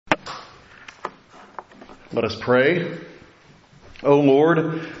Let us pray. O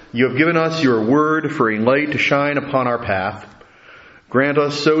Lord, you have given us your word for a light to shine upon our path. Grant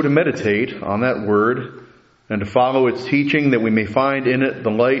us so to meditate on that word and to follow its teaching that we may find in it the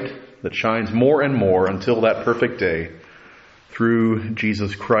light that shines more and more until that perfect day. Through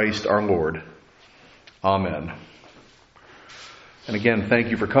Jesus Christ our Lord. Amen. And again, thank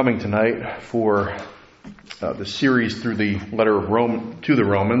you for coming tonight for the series through the letter of to the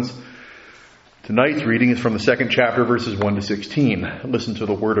Romans. Tonight's reading is from the second chapter, verses 1 to 16. Listen to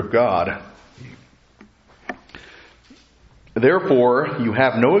the word of God. Therefore, you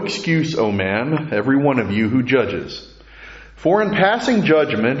have no excuse, O man, every one of you who judges. For in passing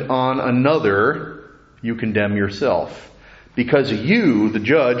judgment on another, you condemn yourself, because you, the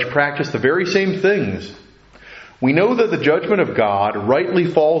judge, practice the very same things. We know that the judgment of God rightly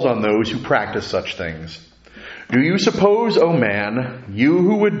falls on those who practice such things. Do you suppose, O man, you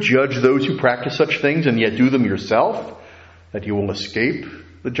who would judge those who practice such things and yet do them yourself, that you will escape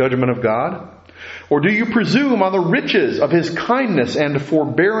the judgment of God? Or do you presume on the riches of his kindness and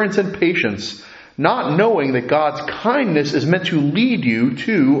forbearance and patience, not knowing that God's kindness is meant to lead you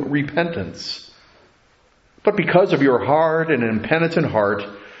to repentance? But because of your hard and impenitent heart,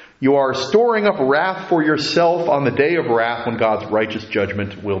 you are storing up wrath for yourself on the day of wrath when God's righteous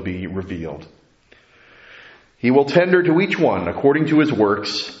judgment will be revealed. He will tender to each one according to his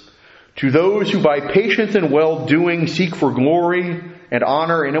works. To those who by patience and well-doing seek for glory and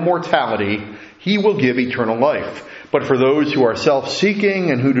honor and immortality, he will give eternal life. But for those who are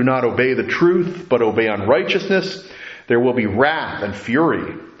self-seeking and who do not obey the truth, but obey unrighteousness, there will be wrath and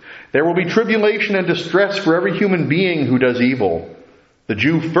fury. There will be tribulation and distress for every human being who does evil, the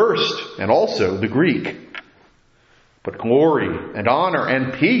Jew first and also the Greek. But glory and honor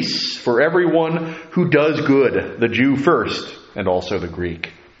and peace for everyone who does good, the Jew first and also the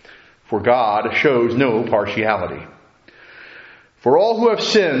Greek. For God shows no partiality. For all who have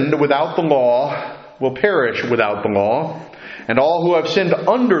sinned without the law will perish without the law, and all who have sinned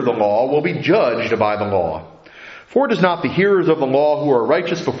under the law will be judged by the law. For it is not the hearers of the law who are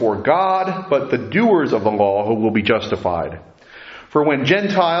righteous before God, but the doers of the law who will be justified. For when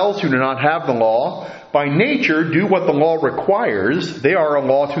Gentiles who do not have the law, by nature do what the law requires, they are a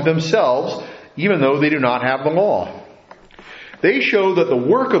law to themselves, even though they do not have the law. They show that the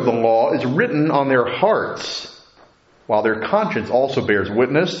work of the law is written on their hearts, while their conscience also bears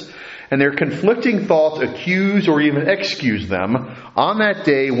witness, and their conflicting thoughts accuse or even excuse them on that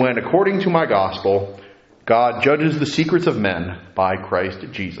day when, according to my gospel, God judges the secrets of men by Christ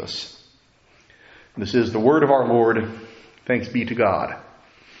Jesus. This is the word of our Lord. Thanks be to God.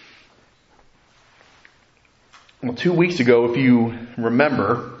 Well, 2 weeks ago, if you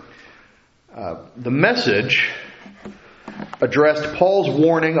remember, the message addressed Paul's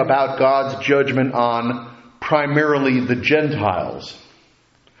warning about God's judgment on primarily the Gentiles.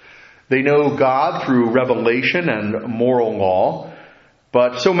 They know God through revelation and moral law,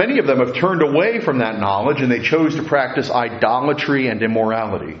 but so many of them have turned away from that knowledge and they chose to practice idolatry and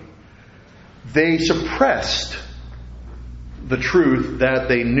immorality. They suppressed the truth that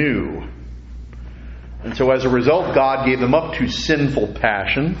they knew. And so as a result, God gave them up to sinful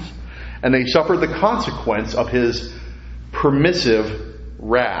passions, and they suffered the consequence of his permissive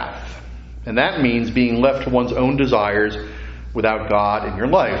wrath. And that means being left to one's own desires without God in your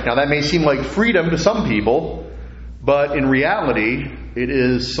life. Now that may seem like freedom to some people, but in reality, it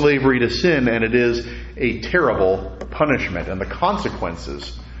is slavery to sin, and it is a terrible punishment. And the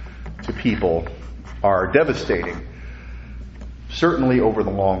consequences to people are devastating, certainly over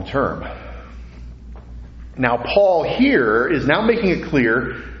the long term. Now, Paul here is now making it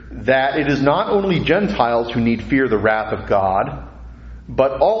clear that it is not only Gentiles who need fear the wrath of God,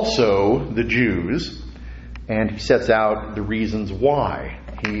 but also the Jews. And he sets out the reasons why.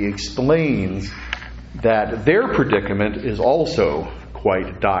 He explains that their predicament is also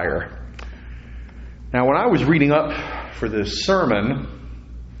quite dire. Now, when I was reading up for this sermon,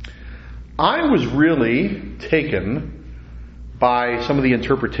 I was really taken by some of the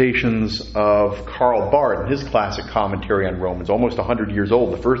interpretations of Karl Barth in his classic commentary on Romans, almost 100 years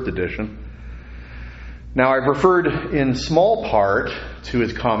old, the first edition. Now, I've referred in small part to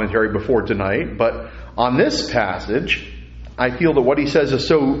his commentary before tonight, but on this passage, I feel that what he says is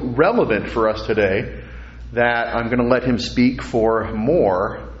so relevant for us today that I'm going to let him speak for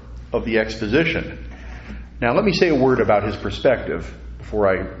more of the exposition. Now, let me say a word about his perspective before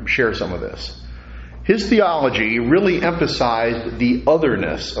I share some of this. His theology really emphasized the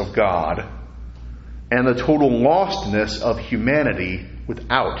otherness of God and the total lostness of humanity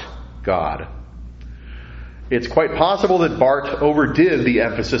without God. It's quite possible that Barth overdid the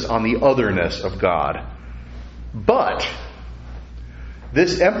emphasis on the otherness of God. But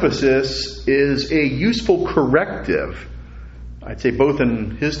this emphasis is a useful corrective, I'd say both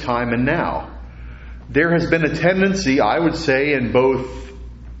in his time and now. There has been a tendency, I would say, in both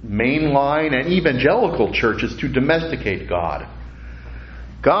mainline and evangelical churches to domesticate God.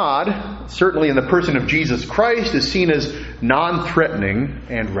 God, certainly in the person of Jesus Christ, is seen as non-threatening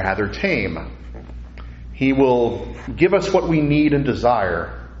and rather tame. He will give us what we need and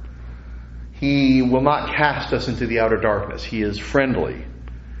desire. He will not cast us into the outer darkness. He is friendly.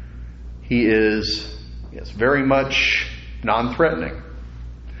 He is, very much non-threatening.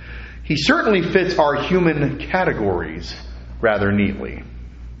 He certainly fits our human categories rather neatly,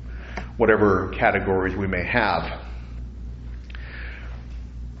 whatever categories we may have.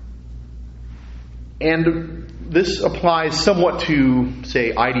 And this applies somewhat to,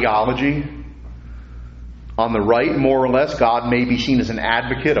 say, ideology. On the right, more or less, God may be seen as an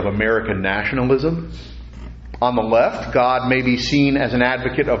advocate of American nationalism. On the left, God may be seen as an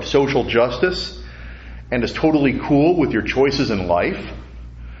advocate of social justice and is totally cool with your choices in life.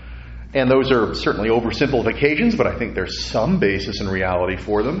 And those are certainly oversimplifications, but I think there's some basis in reality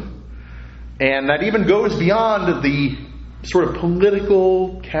for them. And that even goes beyond the sort of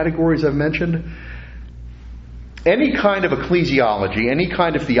political categories I've mentioned. Any kind of ecclesiology, any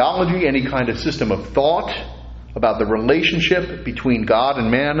kind of theology, any kind of system of thought about the relationship between God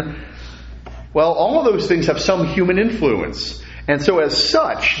and man, well, all of those things have some human influence. And so as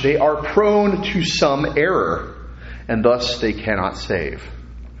such, they are prone to some error, and thus they cannot save.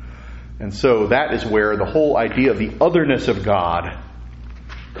 And so that is where the whole idea of the otherness of God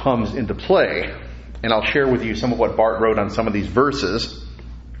comes into play. And I'll share with you some of what Barth wrote on some of these verses.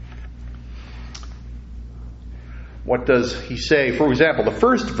 What does he say? For example, the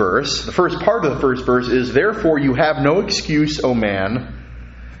first part of the first verse is, "Therefore you have no excuse, O man,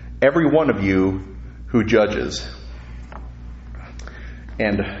 every one of you who judges."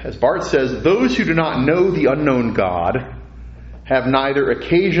 And as Barth says, "Those who do not know the unknown God have neither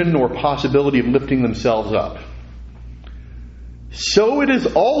occasion nor possibility of lifting themselves up. So it is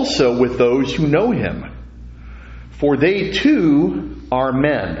also with those who know him. For they too are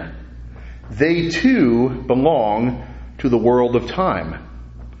men. They too belong to the world of time.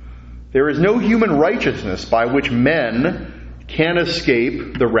 There is no human righteousness by which men can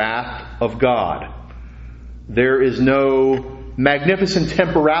escape the wrath of God. There is no magnificent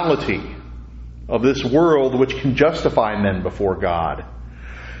temporality of this world which can justify men before God.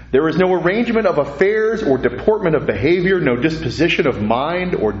 There is no arrangement of affairs or deportment of behavior, no disposition of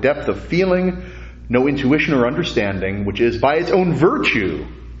mind or depth of feeling, no intuition or understanding, which is by its own virtue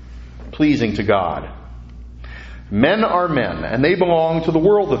pleasing to God. Men are men, and they belong to the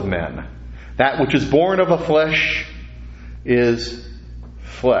world of men. That which is born of a flesh is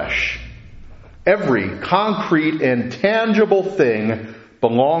flesh. Every concrete and tangible thing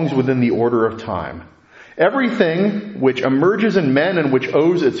belongs within the order of time. Everything which emerges in men and which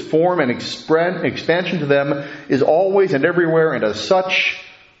owes its form and expansion to them is always and everywhere, and as such,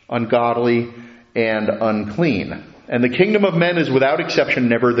 ungodly and unclean. And the kingdom of men is without exception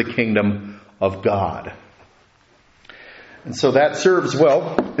never the kingdom of God." And so that serves,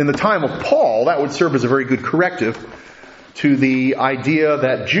 well, in the time of Paul, that would serve as a very good corrective to the idea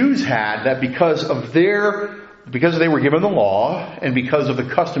that Jews had, that because they were given the law and because of the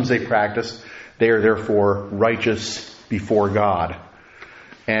customs they practiced, they are therefore righteous before God.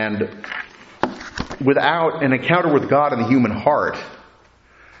 And without an encounter with God in the human heart,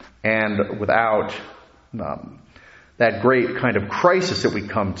 and without that great kind of crisis that we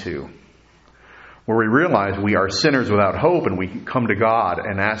come to, where we realize we are sinners without hope and we come to God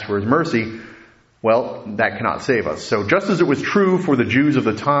and ask for his mercy, well, that cannot save us. So just as it was true for the Jews of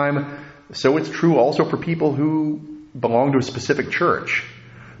the time, so it's true also for people who belong to a specific church.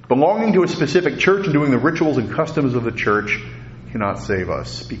 Belonging to a specific church and doing the rituals and customs of the church cannot save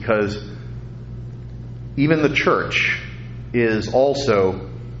us, because even the church is also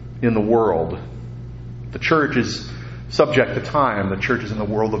in the world. The church is subject to time. The church is in the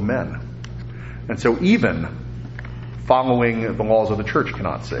world of men. And so even following the laws of the church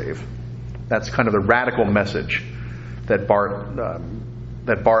cannot save. That's kind of the radical message that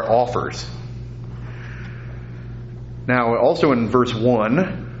Barth offers. Now, also in verse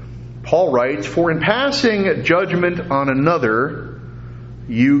 1, Paul writes, "For in passing judgment on another,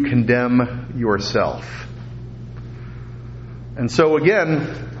 you condemn yourself." And so again,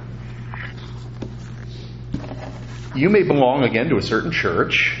 you may belong again to a certain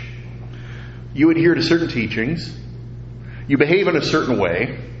church. You adhere to certain teachings. You behave in a certain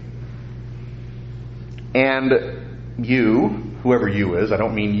way. And you whoever you is. I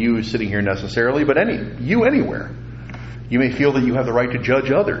don't mean you sitting here necessarily, but you anywhere. You may feel that you have the right to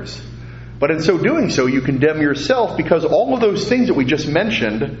judge others. But in so doing so, you condemn yourself, because all of those things that we just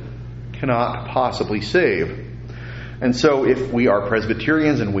mentioned cannot possibly save. And so if we are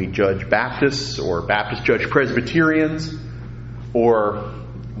Presbyterians and we judge Baptists, or Baptists judge Presbyterians, or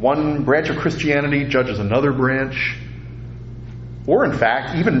one branch of Christianity judges another branch, or in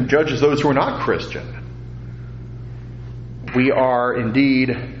fact even judges those who are not Christian, we are indeed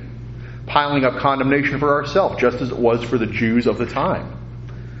piling up condemnation for ourselves, just as it was for the Jews of the time.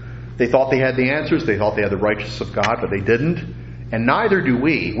 They thought they had the answers, they thought they had the righteousness of God, but they didn't, and neither do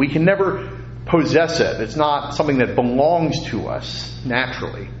we. We can never possess it. It's not something that belongs to us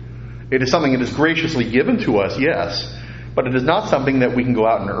naturally. It is something that is graciously given to us, yes, but it is not something that we can go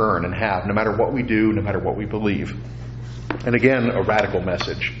out and earn and have, no matter what we do, no matter what we believe. And again, a radical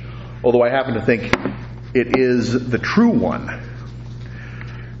message, although I happen to think it is the true one.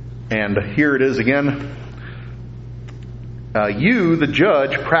 And here it is again. You, the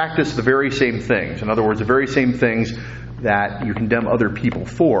judge, practice the very same things. In other words, the very same things that you condemn other people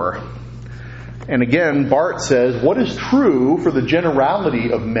for. And again, Barth says, what is true for the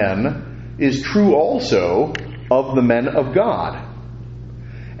generality of men is true also of the men of God.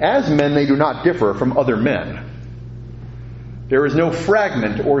 As men, they do not differ from other men. There is no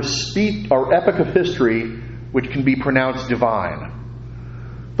fragment or epoch of history which can be pronounced divine.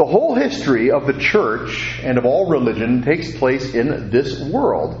 The whole history of the church and of all religion takes place in this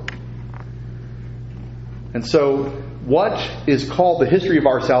world. And so, what is called the history of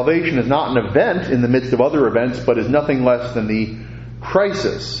our salvation is not an event in the midst of other events, but is nothing less than the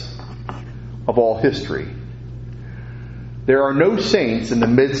crisis of all history. There are no saints in the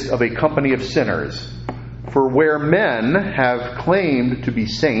midst of a company of sinners, for where men have claimed to be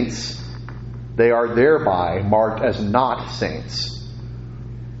saints, they are thereby marked as not saints.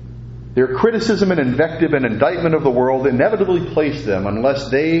 Their criticism and invective and indictment of the world inevitably place them, unless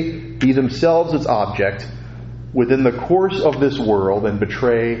they be themselves its object, within the course of this world and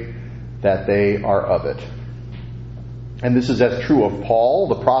betray that they are of it. And this is as true of Paul,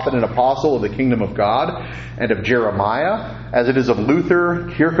 the prophet and apostle of the kingdom of God, and of Jeremiah, as it is of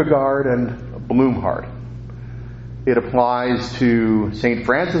Luther, Kierkegaard, and Blumhardt. It applies to St.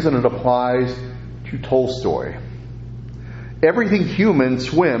 Francis and it applies to Tolstoy. Everything human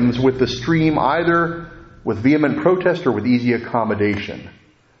swims with the stream, either with vehement protest or with easy accommodation,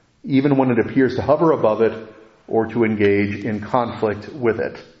 even when it appears to hover above it or to engage in conflict with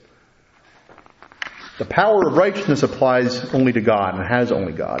it. The power of righteousness applies only to God and has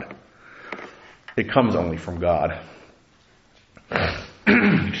only God. It comes only from God.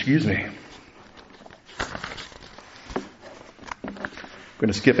 Excuse me. I'm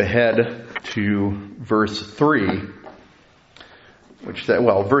going to skip ahead to verse 3, which says,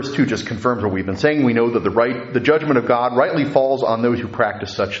 verse 2 just confirms what we've been saying. We know that the judgment of God rightly falls on those who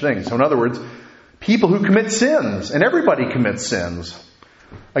practice such things. So in other words, people who commit sins, and everybody commits sins.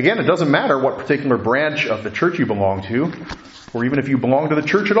 Again, it doesn't matter what particular branch of the church you belong to, or even if you belong to the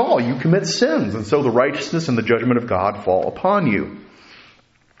church at all, you commit sins, and so the righteousness and the judgment of God fall upon you.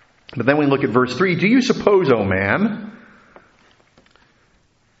 But then we look at verse 3, do you suppose, O man,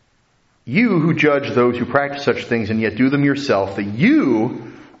 you who judge those who practice such things and yet do them yourself, that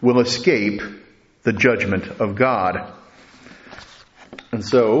you will escape the judgment of God? And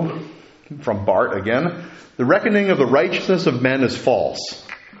so, from Barth again, the reckoning of the righteousness of men is false.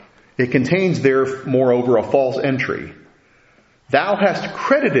 It contains there, moreover, a false entry. Thou hast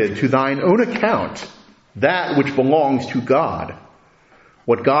credited to thine own account that which belongs to God.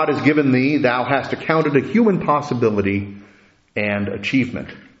 What God has given thee, thou hast accounted a human possibility and achievement.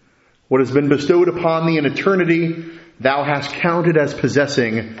 What has been bestowed upon thee in eternity, thou hast counted as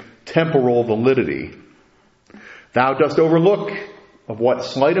possessing temporal validity. Thou dost overlook of what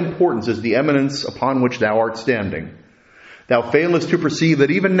slight importance is the eminence upon which thou art standing. Thou failest to perceive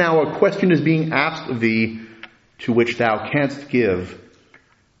that even now a question is being asked of thee to which thou canst give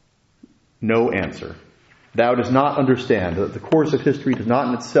no answer. Thou dost not understand that the course of history does not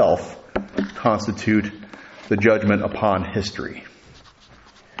in itself constitute the judgment upon history.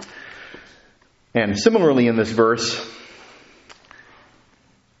 And similarly in this verse,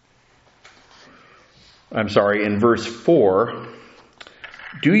 in verse 4,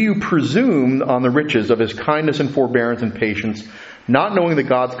 do you presume on the riches of his kindness and forbearance and patience, not knowing that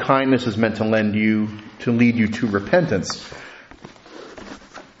God's kindness is meant to lead you to repentance?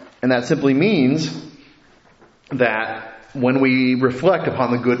 And that simply means that when we reflect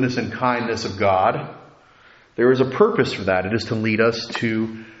upon the goodness and kindness of God, there is a purpose for that. It is to lead us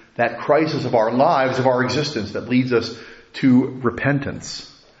to that crisis of our lives, of our existence, that leads us to repentance.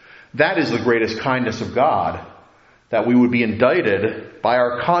 That is the greatest kindness of God, that we would be indicted by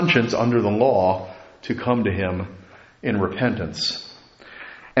our conscience under the law to come to Him in repentance.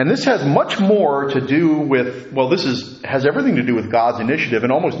 And this has much more to do with, has everything to do with God's initiative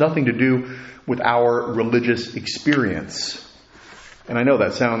and almost nothing to do with our religious experience. And I know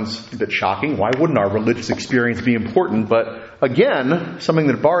that sounds a bit shocking. Why wouldn't our religious experience be important? But again, something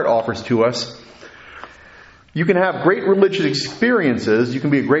that Bart offers to us, you can have great religious experiences, you can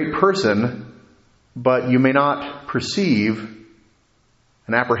be a great person, but you may not perceive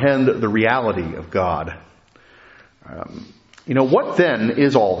and apprehend the reality of God. What then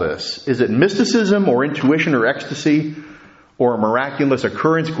is all this? Is it mysticism or intuition or ecstasy or a miraculous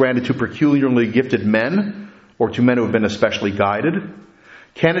occurrence granted to peculiarly gifted men or to men who have been especially guided?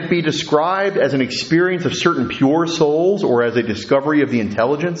 Can it be described as an experience of certain pure souls or as a discovery of the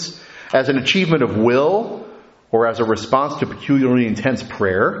intelligence, as an achievement of will or as a response to peculiarly intense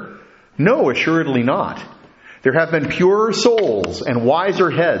prayer? No, assuredly not. There have been purer souls and wiser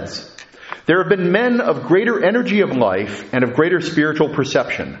heads. There have been men of greater energy of life and of greater spiritual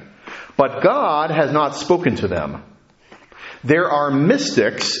perception, but God has not spoken to them. There are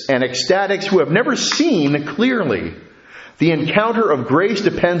mystics and ecstatics who have never seen clearly. The encounter of grace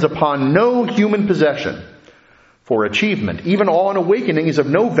depends upon no human possession for achievement. Even awe and awakening is of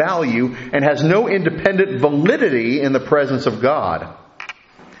no value and has no independent validity in the presence of God.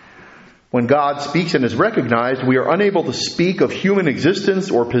 When God speaks and is recognized, we are unable to speak of human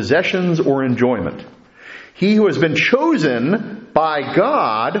existence or possessions or enjoyment. He who has been chosen by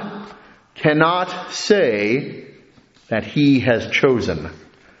God cannot say that he has chosen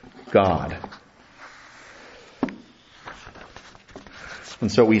God. And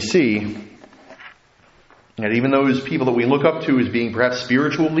so we see that even those people that we look up to as being perhaps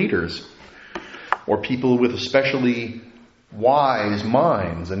spiritual leaders or people with especially wise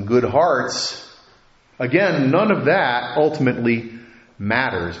minds and good hearts, again, none of that ultimately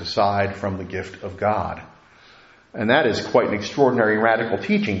matters aside from the gift of God. And that is quite an extraordinary and radical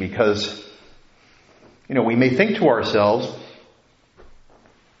teaching because, we may think to ourselves,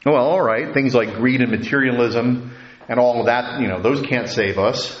 well, all right, things like greed and materialism and all of that, those can't save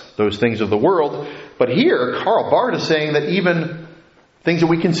us, those things of the world. But here, Karl Barth is saying that even things that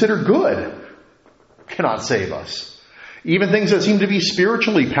we consider good cannot save us. Even things that seem to be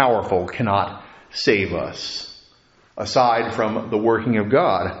spiritually powerful cannot save us, aside from the working of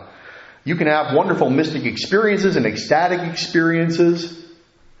God. You can have wonderful mystic experiences and ecstatic experiences,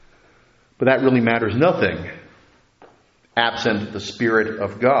 but that really matters nothing, absent the Spirit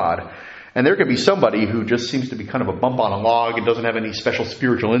of God. And there could be somebody who just seems to be kind of a bump on a log and doesn't have any special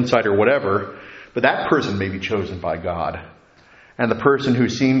spiritual insight or whatever, but that person may be chosen by God. And the person who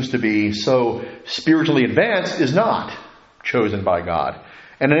seems to be so spiritually advanced is not chosen by God.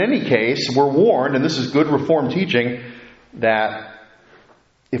 And in any case, we're warned, and this is good Reformed teaching, that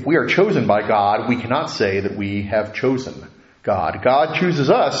if we are chosen by God, we cannot say that we have chosen God. God chooses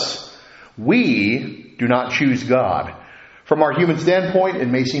us. We do not choose God. From our human standpoint, it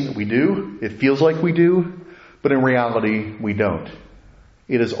may seem that we do. It feels like we do. But in reality, we don't.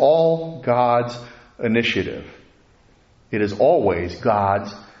 It is all God's initiative. It is always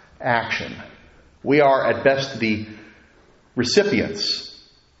God's action. We are at best the recipients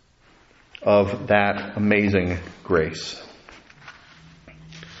of that amazing grace.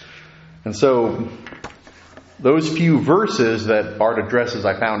 And so, those few verses that Barth addresses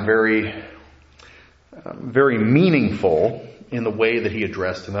I found very meaningful in the way that he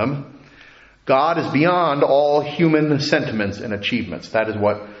addressed them. God is beyond all human sentiments and achievements. That is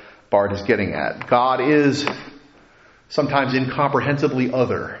what Barth is getting at. God is sometimes incomprehensibly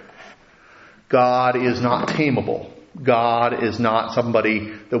other. God is not tameable. God is not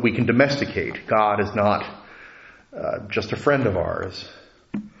somebody that we can domesticate. God is not just a friend of ours.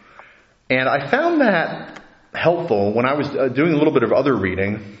 And I found that helpful when I was doing a little bit of other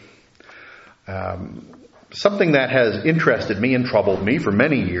reading. Something that has interested me and troubled me for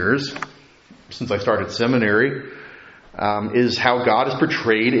many years, since I started seminary, is how God is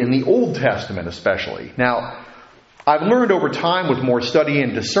portrayed in the Old Testament especially. Now, I've learned over time with more study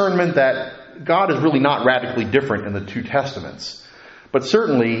and discernment that God is really not radically different in the two Testaments. But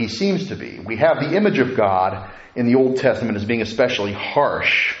certainly He seems to be. We have the image of God in the Old Testament as being especially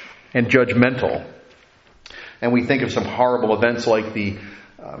harsh and judgmental. And we think of some horrible events like the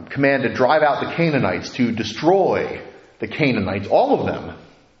command to drive out the Canaanites, to destroy the Canaanites, all of them,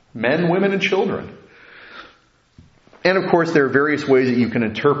 men, women, and children. And of course, there are various ways that you can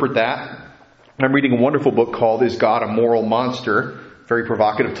interpret that. I'm reading a wonderful book called Is God a Moral Monster? Very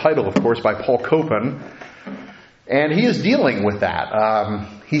provocative title, of course, by Paul Copan. And he is dealing with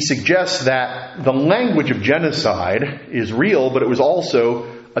that. He suggests that the language of genocide is real, but it was also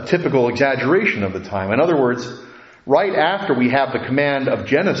a typical exaggeration of the time. In other words, right after we have the command of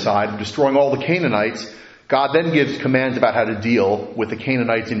genocide, destroying all the Canaanites, God then gives commands about how to deal with the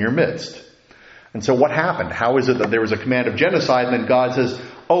Canaanites in your midst. And so what happened? How is it that there was a command of genocide and then God says,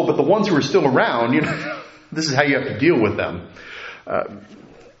 oh, but the ones who are still around, this is how you have to deal with them.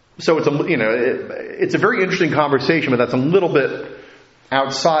 So it's a very interesting conversation, but that's a little bit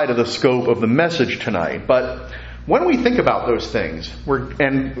outside of the scope of the message tonight. But when we think about those things,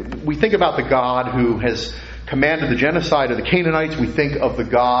 and we think about the God who has commanded the genocide of the Canaanites, we think of the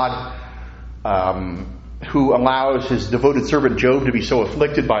God who allows his devoted servant Job to be so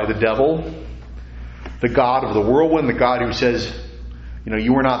afflicted by the devil, the God of the whirlwind, the God who says,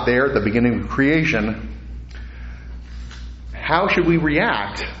 you were not there at the beginning of creation. How should we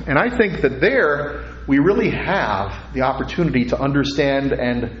react? And I think that there we really have the opportunity to understand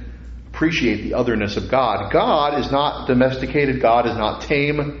and appreciate the otherness of God. God is not domesticated. God is not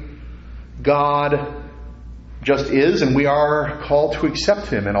tame. God just is, and we are called to accept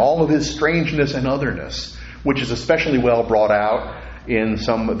him in all of his strangeness and otherness, which is especially well brought out in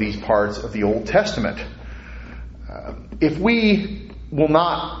some of these parts of the Old Testament. If we will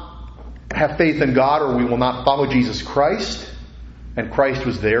not have faith in God, or we will not follow Jesus Christ, and Christ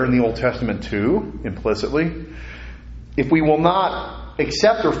was there in the Old Testament too, implicitly, if we will not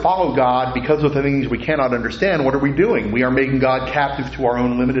accept or follow God because of the things we cannot understand, what are we doing? We are making God captive to our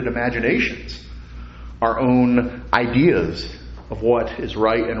own limited imaginations, our own ideas of what is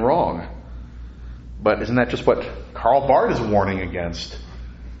right and wrong. But isn't that just what Karl Barth is warning against?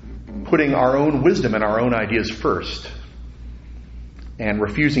 Putting our own wisdom and our own ideas first, and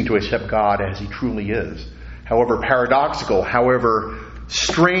refusing to accept God as he truly is. However paradoxical, however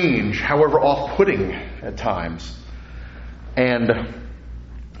strange, however off-putting at times. And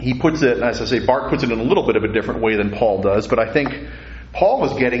he puts it, as I say, Barth puts it in a little bit of a different way than Paul does, but I think Paul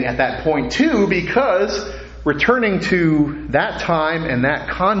was getting at that point too, because returning to that time and that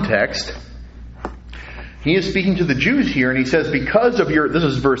context, he is speaking to the Jews here, and he says, this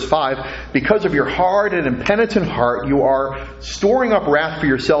is verse 5, because of your hard and impenitent heart, you are storing up wrath for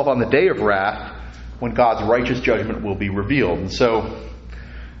yourself on the day of wrath, when God's righteous judgment will be revealed. And so,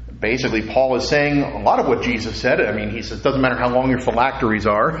 basically, Paul is saying a lot of what Jesus said. He says, it doesn't matter how long your phylacteries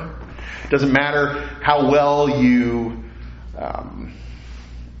are. It doesn't matter how well you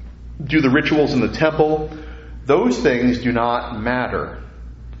do the rituals in the temple. Those things do not matter.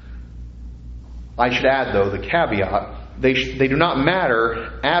 I should add, though, the caveat, they do not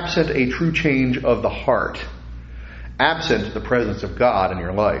matter absent a true change of the heart, absent the presence of God in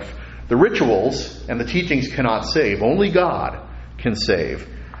your life. The rituals and the teachings cannot save. Only God can save.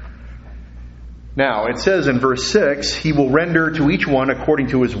 Now, it says in verse 6, he will render to each one according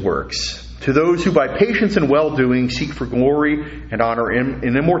to his works. To those who by patience and well-doing seek for glory and honor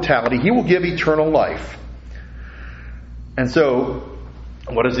in immortality, he will give eternal life. And so,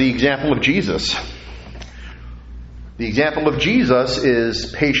 what is the example of Jesus? The example of Jesus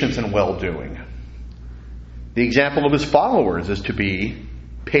is patience and well-doing. The example of his followers is to be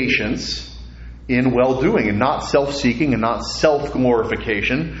patience in well-doing and not self-seeking and not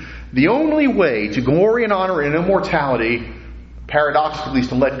self-glorification. The only way to glory and honor in immortality, paradoxically, is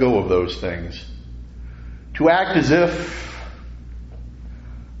to let go of those things. To act as if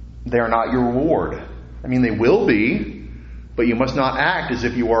they are not your reward. They will be, but you must not act as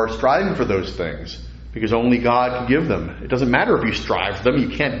if you are striving for those things, because only God can give them. It doesn't matter if you strive for them, you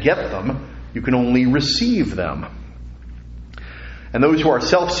can't get them. You can only receive them. And those who are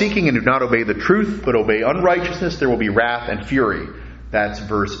self-seeking and do not obey the truth, but obey unrighteousness, there will be wrath and fury. That's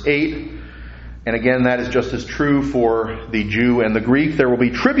verse 8. And again, that is just as true for the Jew and the Greek. There will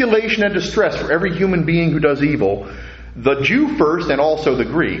be tribulation and distress for every human being who does evil. The Jew first and also the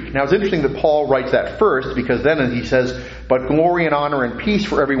Greek. Now it's interesting that Paul writes that first, because then he says, but glory and honor and peace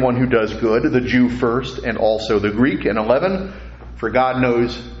for everyone who does good. The Jew first and also the Greek. And 11, for God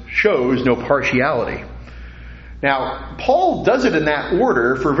shows no partiality. Now, Paul does it in that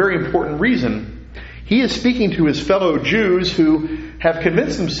order for a very important reason. He is speaking to his fellow Jews who have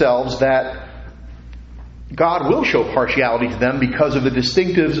convinced themselves that God will show partiality to them because of the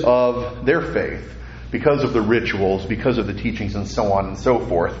distinctives of their faith, because of the rituals, because of the teachings, and so on and so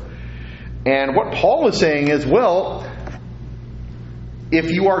forth. And what Paul is saying is, well, if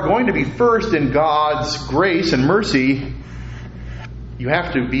you are going to be first in God's grace and mercy, you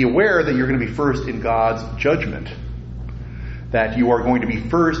have to be aware that you're going to be first in God's judgment. That you are going to be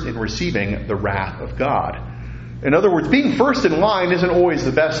first in receiving the wrath of God. In other words, being first in line isn't always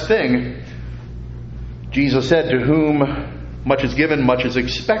the best thing. Jesus said, to whom much is given, much is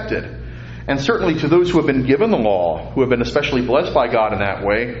expected. And certainly to those who have been given the law, who have been especially blessed by God in that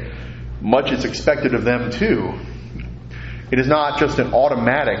way, much is expected of them too. It is not just an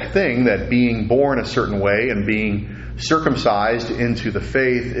automatic thing that being born a certain way and being circumcised into the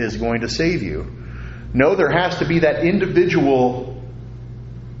faith is going to save you. No, there has to be that individual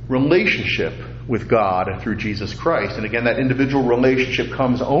relationship with God through Jesus Christ. And again, that individual relationship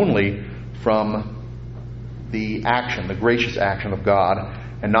comes only from the action, the gracious action of God,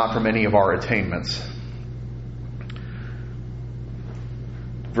 and not from any of our attainments.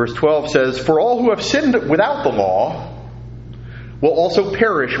 Verse 12 says, "For all who have sinned without the law will also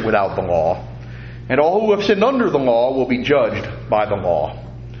perish without the law, and all who have sinned under the law will be judged by the law."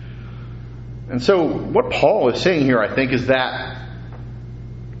 And so what Paul is saying here, I think, is that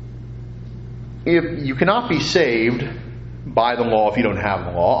if you cannot be saved by the law if you don't have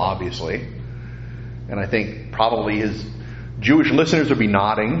the law, obviously. And I think probably his Jewish listeners would be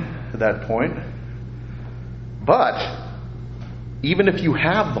nodding at that point. But even if you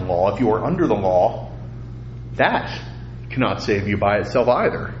have the law, if you are under the law, that cannot save you by itself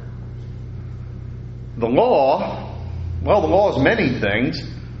either. The law is many things.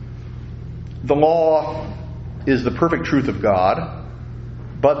 The law is the perfect truth of God,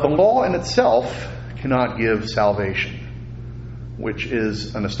 but the law in itself cannot give salvation, which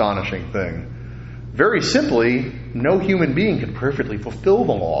is an astonishing thing. Very simply, no human being can perfectly fulfill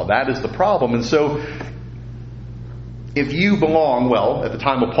the law. That is the problem. And so, if you belong, well, at the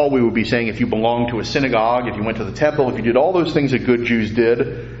time of Paul we would be saying if you belong to a synagogue, if you went to the temple, if you did all those things that good Jews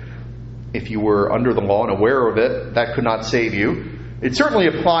did, if you were under the law and aware of it, that could not save you. It certainly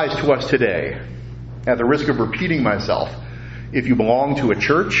applies to us today. At the risk of repeating myself, if you belong to a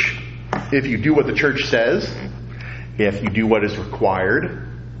church, if you do what the church says, if you do what is required,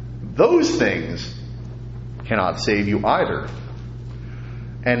 those things cannot save you either.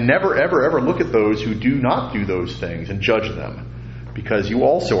 And never, ever, ever look at those who do not do those things and judge them, because you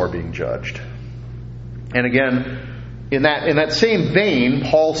also are being judged. And again, in that same vein,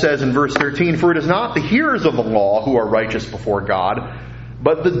 Paul says in verse 13, "For it is not the hearers of the law who are righteous before God,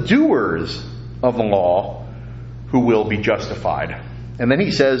 but the doers of the law who will be justified." And then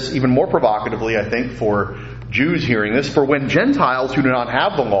he says, even more provocatively, I think, for Jews hearing this, "For when Gentiles who do not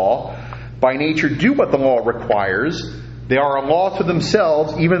have the law, by nature do what the law requires, they are a law to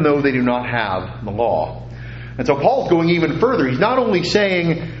themselves, even though they do not have the law." And so Paul's going even further. He's not only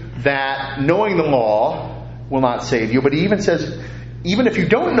saying that knowing the law will not save you, but he even says, even if you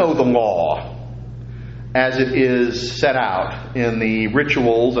don't know the law as it is set out in the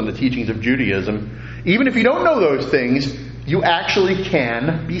rituals and the teachings of Judaism, even if you don't know those things, you actually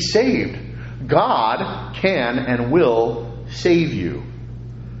can be saved. God can and will save you.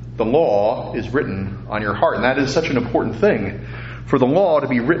 The law is written on your heart, and that is such an important thing. For the law to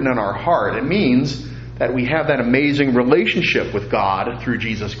be written on our heart, it means that we have that amazing relationship with God through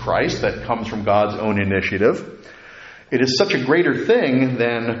Jesus Christ that comes from God's own initiative. It is such a greater thing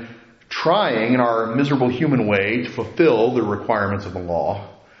than trying in our miserable human way to fulfill the requirements of the law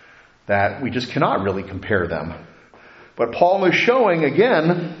that we just cannot really compare them. But Paul is showing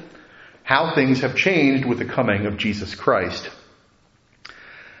again how things have changed with the coming of Jesus Christ.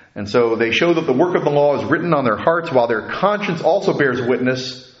 And so they show that the work of the law is written on their hearts, while their conscience also bears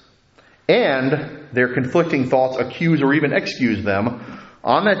witness, and their conflicting thoughts accuse or even excuse them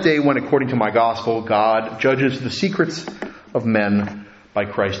on that day when, according to my gospel, God judges the secrets of men by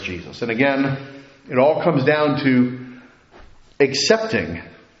Christ Jesus. And again, it all comes down to accepting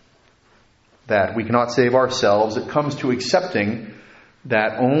that we cannot save ourselves. It comes to accepting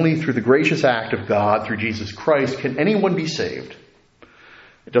that only through the gracious act of God, through Jesus Christ, can anyone be saved.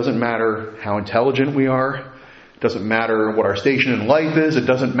 It doesn't matter how intelligent we are. It doesn't matter what our station in life is. It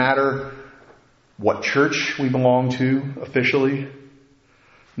doesn't matter what church we belong to officially.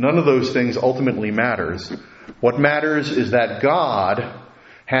 None of those things ultimately matters. What matters is that God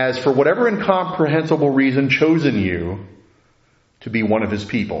has, for whatever incomprehensible reason, chosen you to be one of His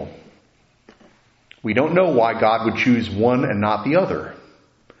people. We don't know why God would choose one and not the other.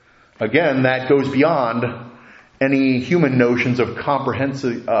 Again, that goes beyond any human notions of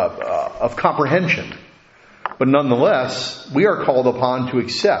comprehension. But nonetheless, we are called upon to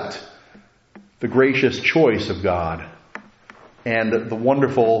accept the gracious choice of God and the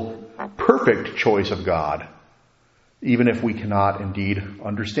wonderful, perfect choice of God, even if we cannot indeed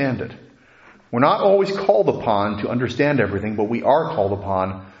understand it. We're not always called upon to understand everything, but we are called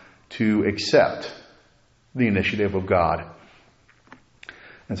upon to accept the initiative of God.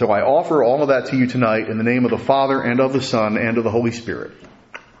 And so I offer all of that to you tonight in the name of the Father and of the Son and of the Holy Spirit.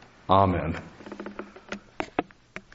 Amen.